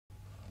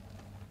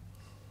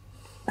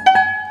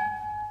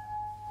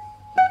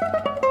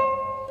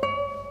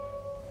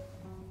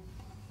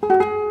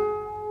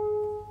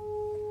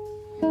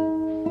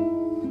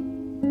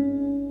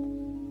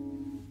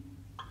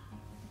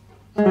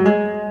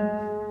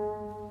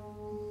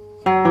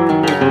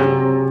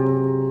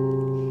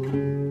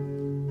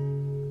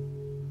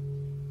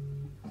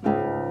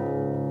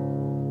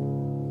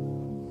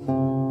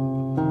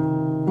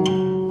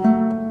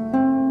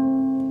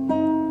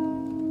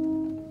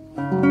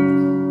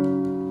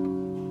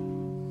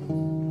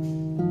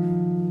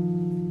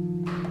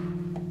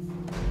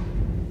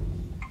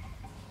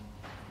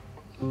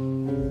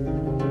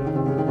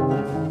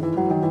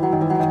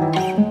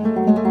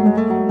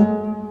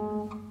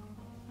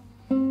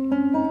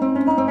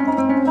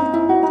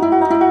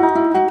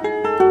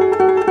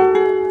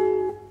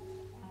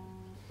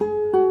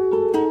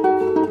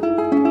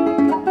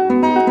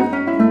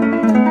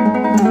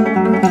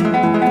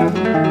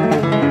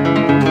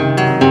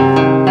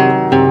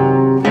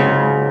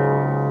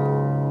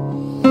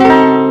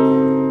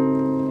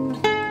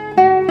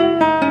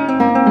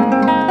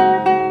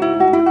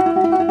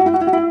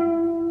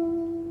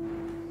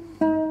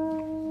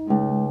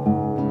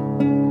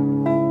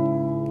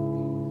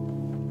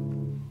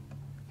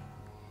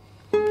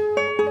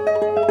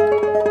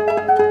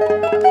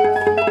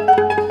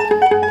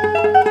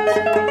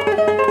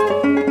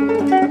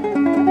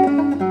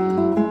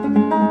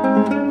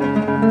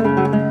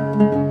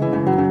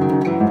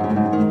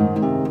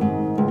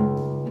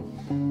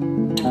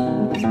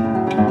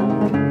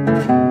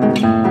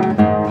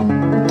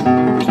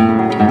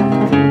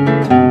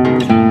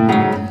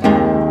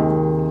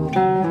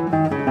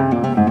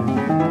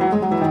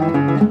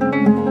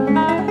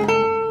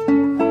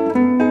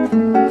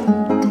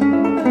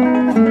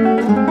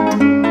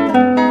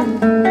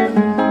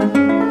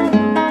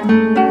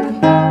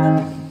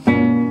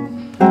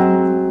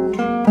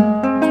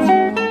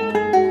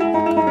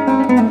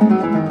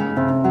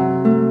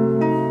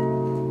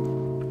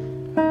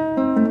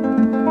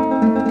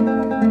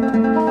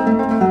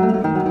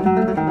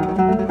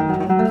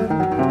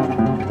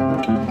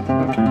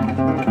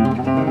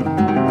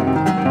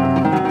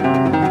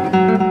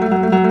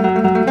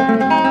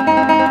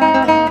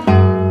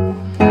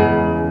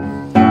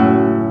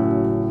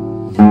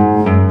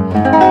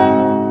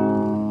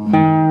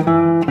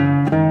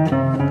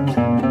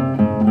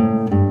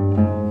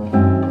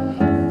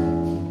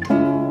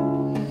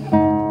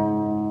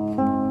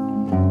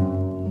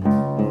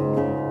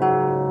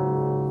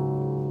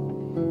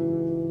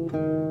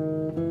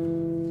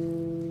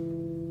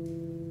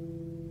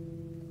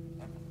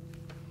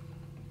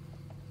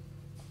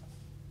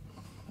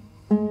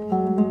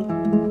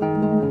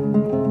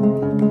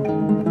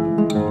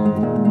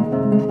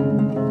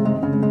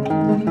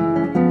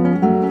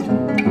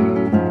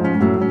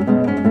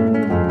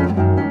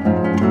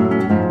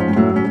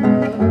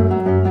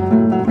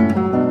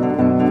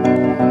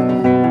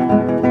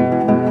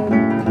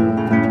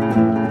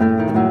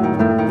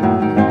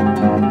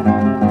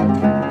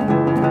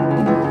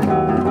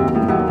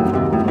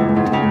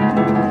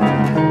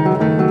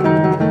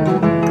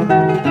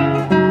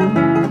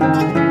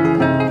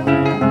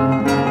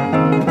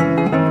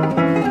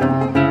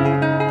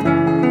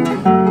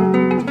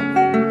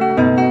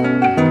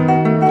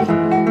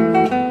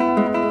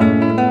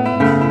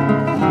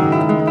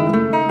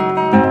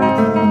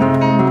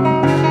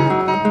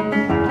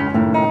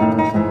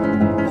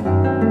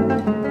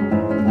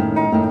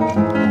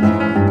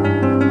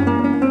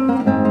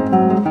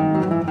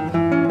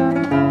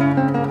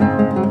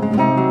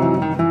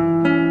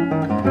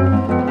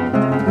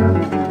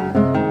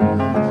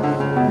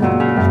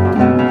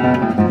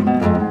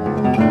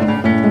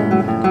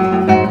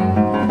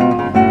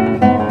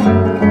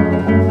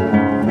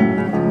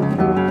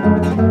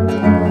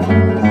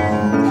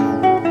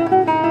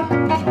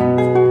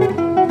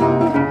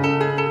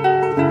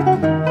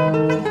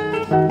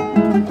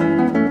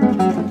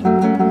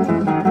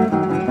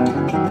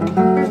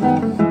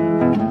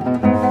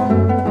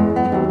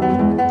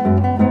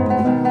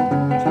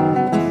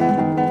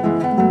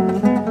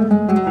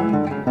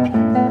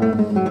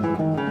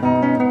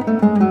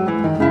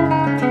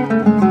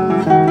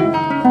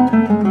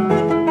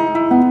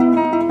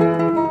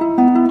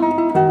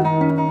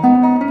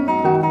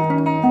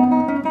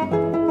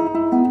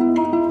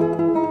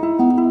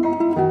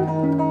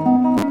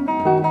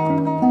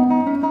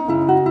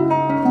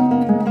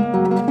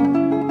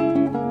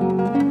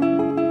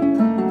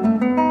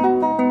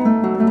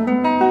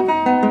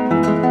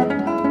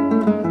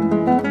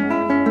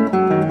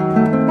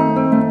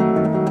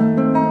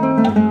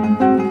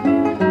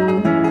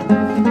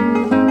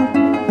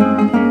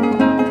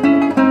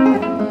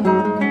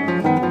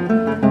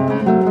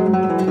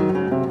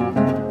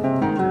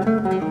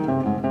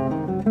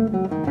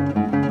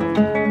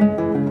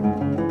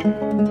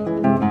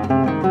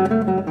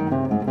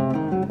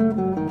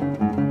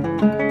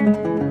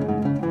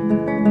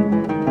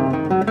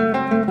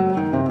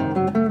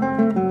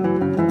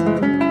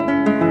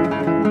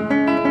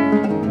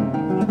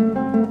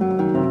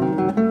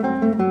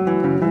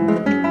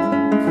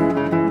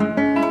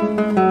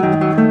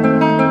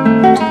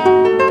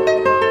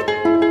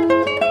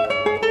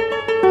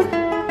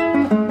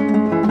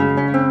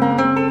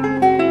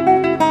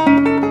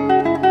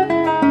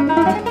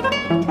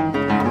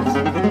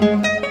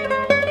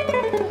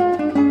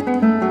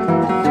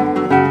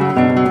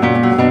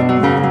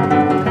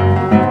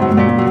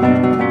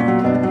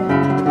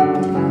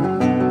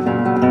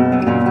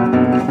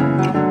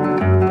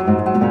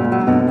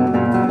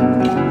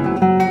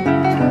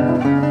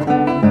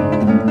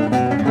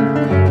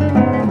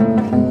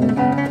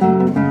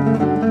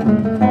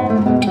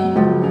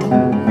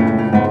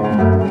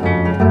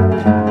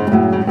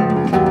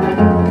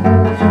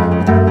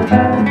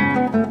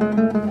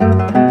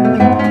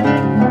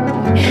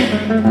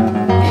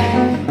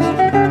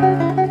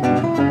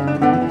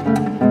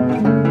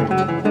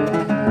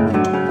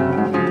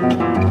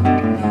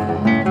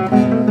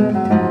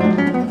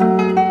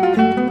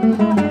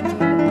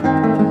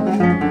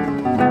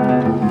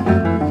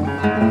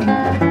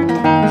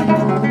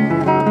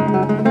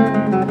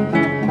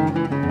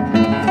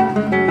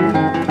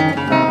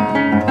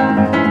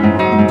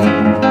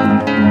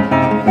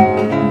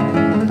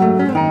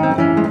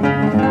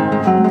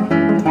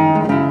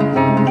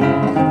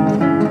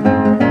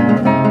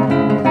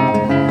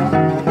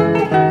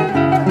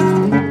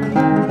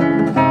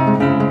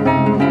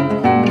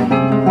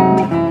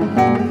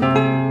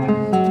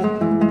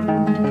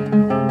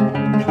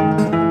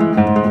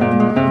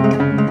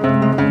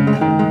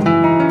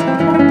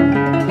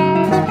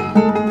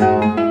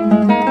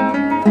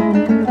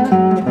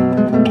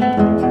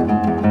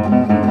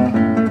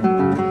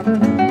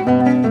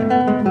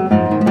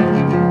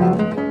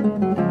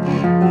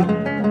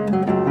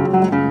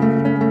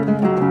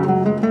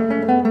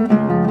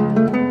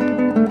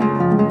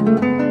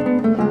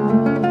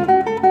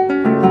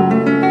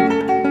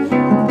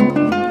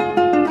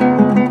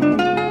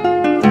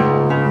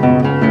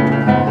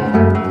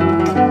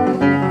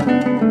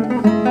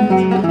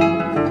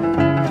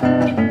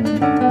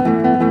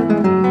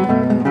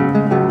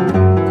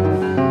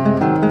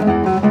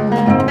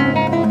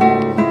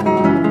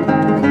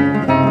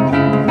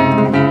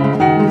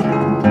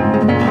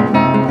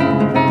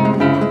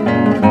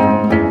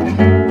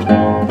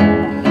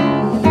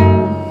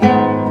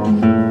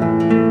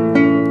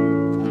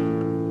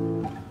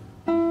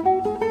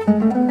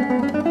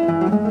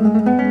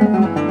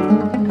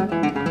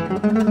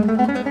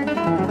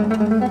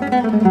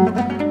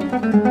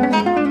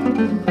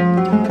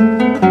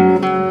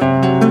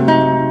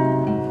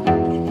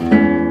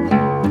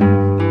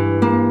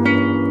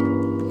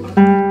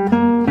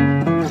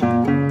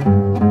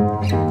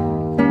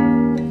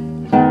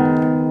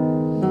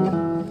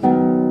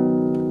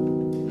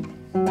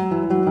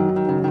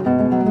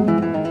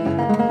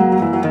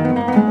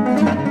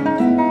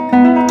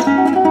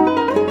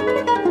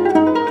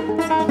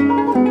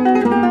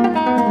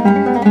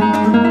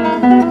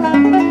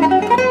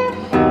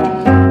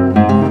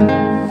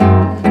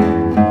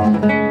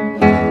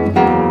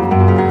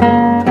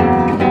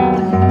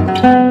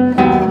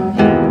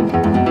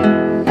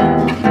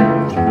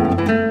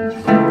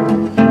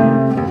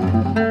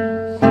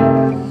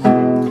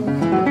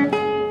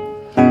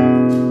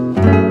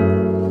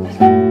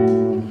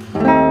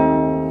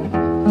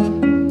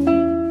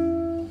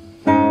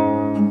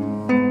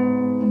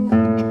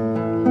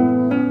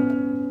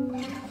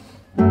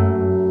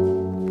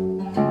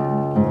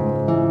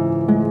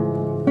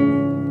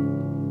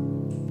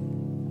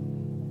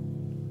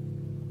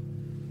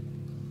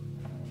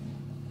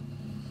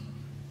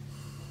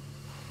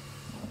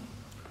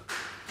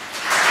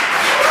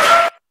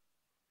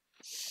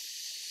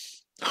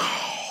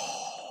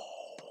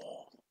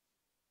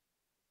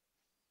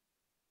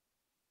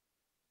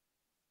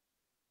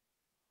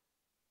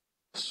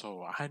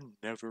So I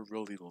never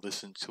really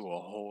listened to a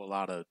whole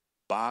lot of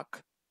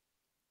Bach,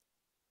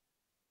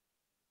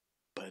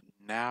 but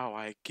now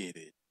I get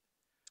it.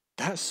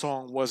 That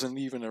song wasn't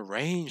even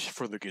arranged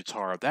for the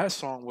guitar. That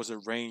song was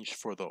arranged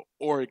for the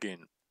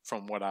organ,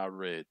 from what I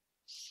read.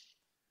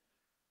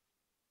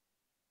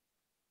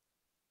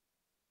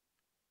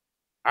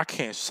 I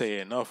can't say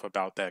enough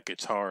about that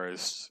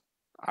guitarist.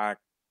 I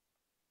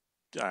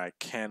I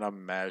can't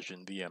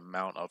imagine the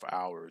amount of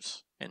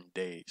hours and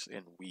days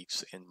and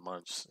weeks and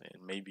months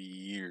and maybe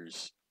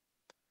years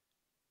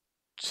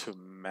to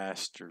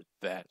master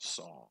that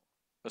song,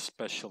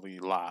 especially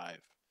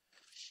live.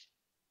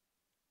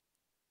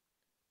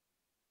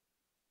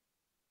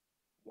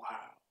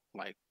 Wow.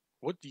 Like,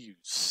 what do you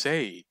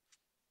say,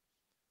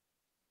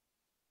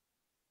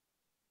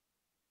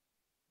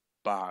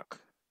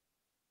 Bach?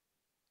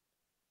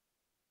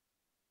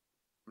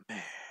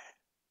 Man,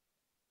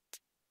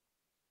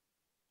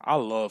 I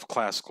love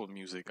classical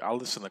music. I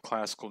listen to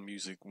classical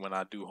music when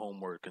I do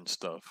homework and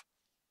stuff,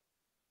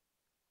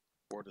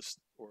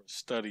 or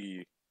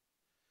study.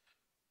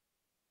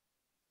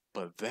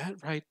 But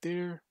that right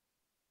there,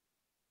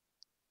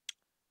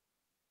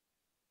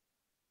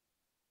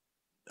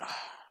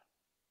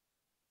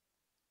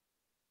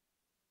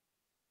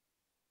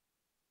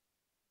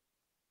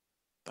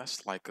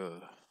 that's like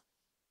a,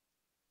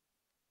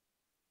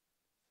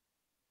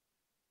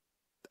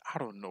 I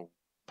don't know.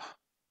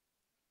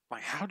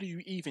 Like, how do you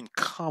even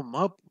come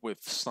up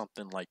with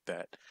something like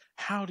that?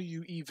 How do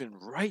you even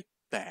write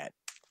that?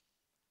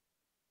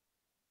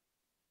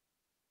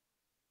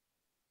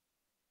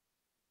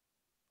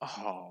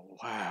 Oh,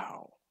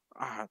 wow.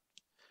 I,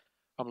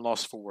 I'm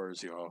lost for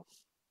words, y'all.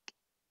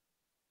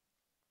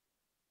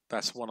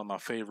 That's one of my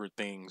favorite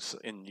things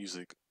in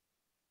music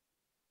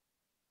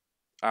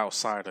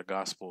outside of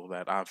gospel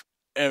that I've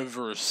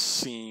ever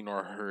seen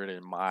or heard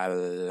in my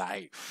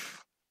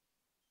life.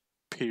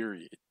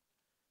 Period.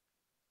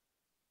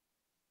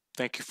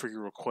 Thank you for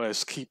your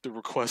request. Keep the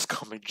request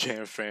coming,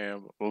 Jam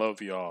Fam.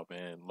 Love y'all,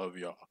 man. Love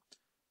y'all.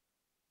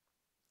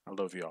 I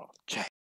love y'all.